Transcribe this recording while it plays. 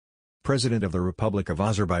President of the Republic of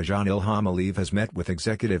Azerbaijan Ilham Aliyev has met with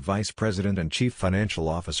Executive Vice President and Chief Financial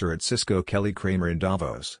Officer at CISCO Kelly Kramer in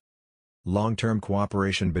Davos. Long-term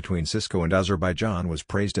cooperation between CISCO and Azerbaijan was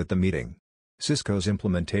praised at the meeting. CISCO's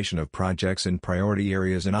implementation of projects in priority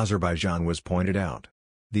areas in Azerbaijan was pointed out.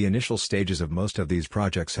 The initial stages of most of these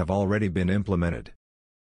projects have already been implemented.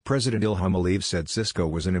 President Ilham Aliyev said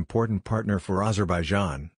CISCO was an important partner for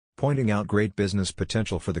Azerbaijan, pointing out great business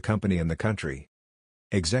potential for the company and the country.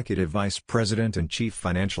 Executive Vice President and Chief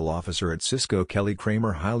Financial Officer at CISCO Kelly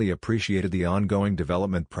Kramer highly appreciated the ongoing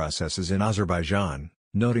development processes in Azerbaijan,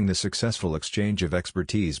 noting the successful exchange of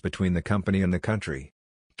expertise between the company and the country.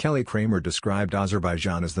 Kelly Kramer described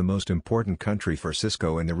Azerbaijan as the most important country for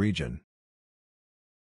CISCO in the region.